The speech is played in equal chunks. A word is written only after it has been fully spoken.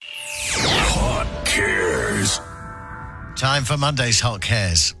Time for Monday's Hot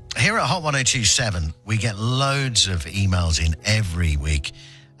Cares. Here at Hot 1027, we get loads of emails in every week.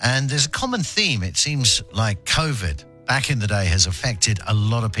 And there's a common theme. It seems like COVID back in the day has affected a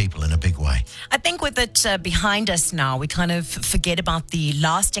lot of people in a big way. I think with it behind us now, we kind of forget about the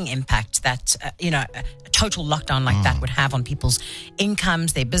lasting impact that, a total lockdown like that would have on people's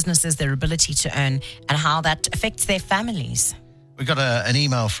incomes, their businesses, their ability to earn, and how that affects their families. We got an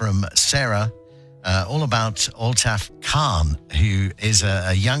email from Sarah all about Altaf Khan, who is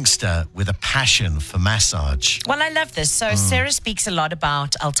a youngster with a passion for massage. Well, I love this. So Sarah speaks a lot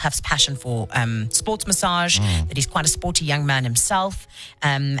about Altaf's passion for sports massage, that he's quite a sporty young man himself.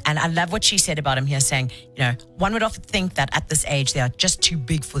 And I love what she said about him here, saying, one would often think that at this age, they are just too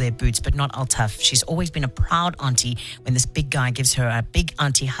big for their boots, but not Altaf. She's always been a proud auntie when this big guy gives her a big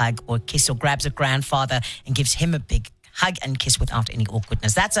auntie hug or kiss, or grabs a grandfather and gives him a big hug and kiss without any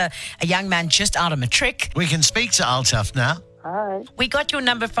awkwardness. That's a young man just out of matric. We can speak to Altaf now. Hi. We got your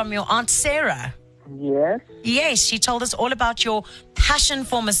number from your Aunt Sarah. Yes. Yes, she told us all about your passion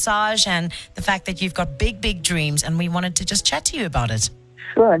for massage and the fact that you've got big, big dreams, and we wanted to just chat to you about it.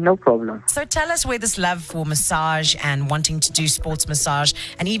 Sure, no problem. So tell us where this love for massage and wanting to do sports massage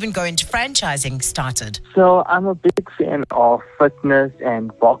and even go into franchising started. So I'm a big fan of fitness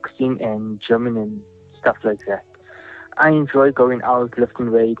and boxing and gymming and stuff like that. I enjoy going out,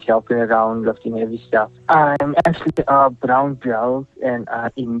 lifting weights, helping around, lifting heavy stuff. I'm actually a brown belt and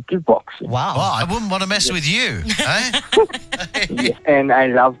in kickboxing. Wow. Well, I wouldn't want to mess with you. Eh? Yes. And I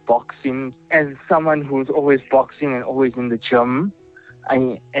love boxing. As someone who's always boxing and always in the gym,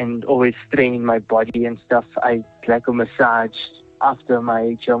 and always training my body and stuff, I like a massage after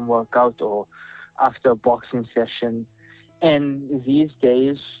my gym workout or after a boxing session. And these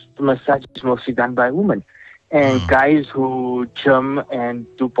days, the massage is mostly done by women. And guys who gym and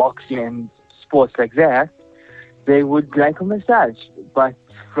do boxing and sports like that, they would like a massage, but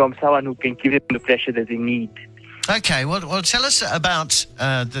from someone who can give them the pressure that they need. Okay, well, tell us about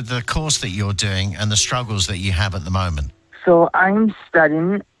the course that you're doing and the struggles that you have at the moment. So I'm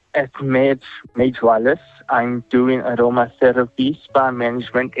studying at Mage Wallace. I'm doing aromatherapy, spa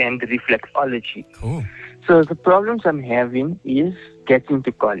management, and reflexology. Cool. So the problems I'm having is getting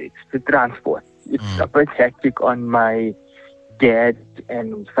to college, the transport. It's a bit hectic on my dad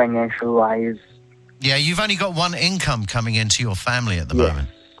and financial-wise. Yeah, you've only got one income coming into your family at the moment.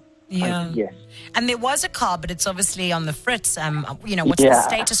 Yeah. Yes. And there was a car, but it's obviously on the fritz. What's the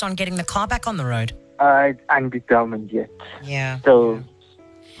status on getting the car back on the road? Undetermined yet. Yeah. So,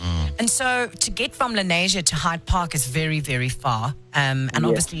 And so to get from Lenasia to Hyde Park is very, very far. And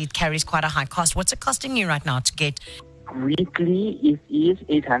obviously it carries quite a high cost. What's it costing you right now to get? weekly it is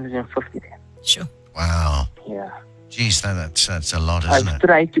 850. Sure. Wow. Yeah. Geez, that's a lot, isn't I've it?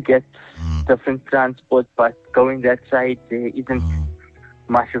 tried to get different transport, but going that side, there isn't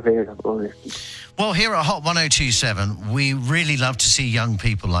much available. Well, here at Hot 1027, we really love to see young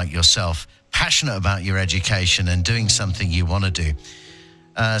people like yourself passionate about your education and doing something you want to do.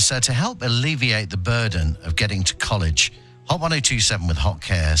 So to help alleviate the burden of getting to college, Hot 1027 with Hot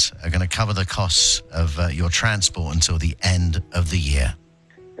Cares are going to cover the costs of your transport until the end of the year.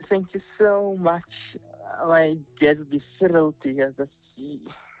 Thank you so much. My dad would be thrilled to hear this.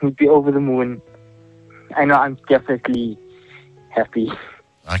 He'd be over the moon. I know I'm definitely happy.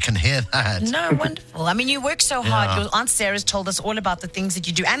 I can hear that. No, wonderful. I mean, you work so hard. Yeah. Your Aunt Sarah's told us all about the things that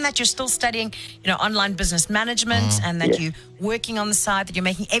you do and that you're still studying, online business management and that you're working on the side, that you're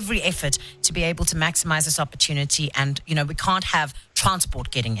making every effort to be able to maximize this opportunity. And, we can't have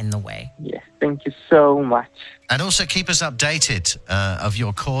transport getting in the way. Yes, thank you so much. And also keep us updated of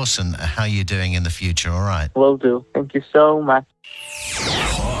your course and how you're doing in the future, all right? Will do. Thank you so much.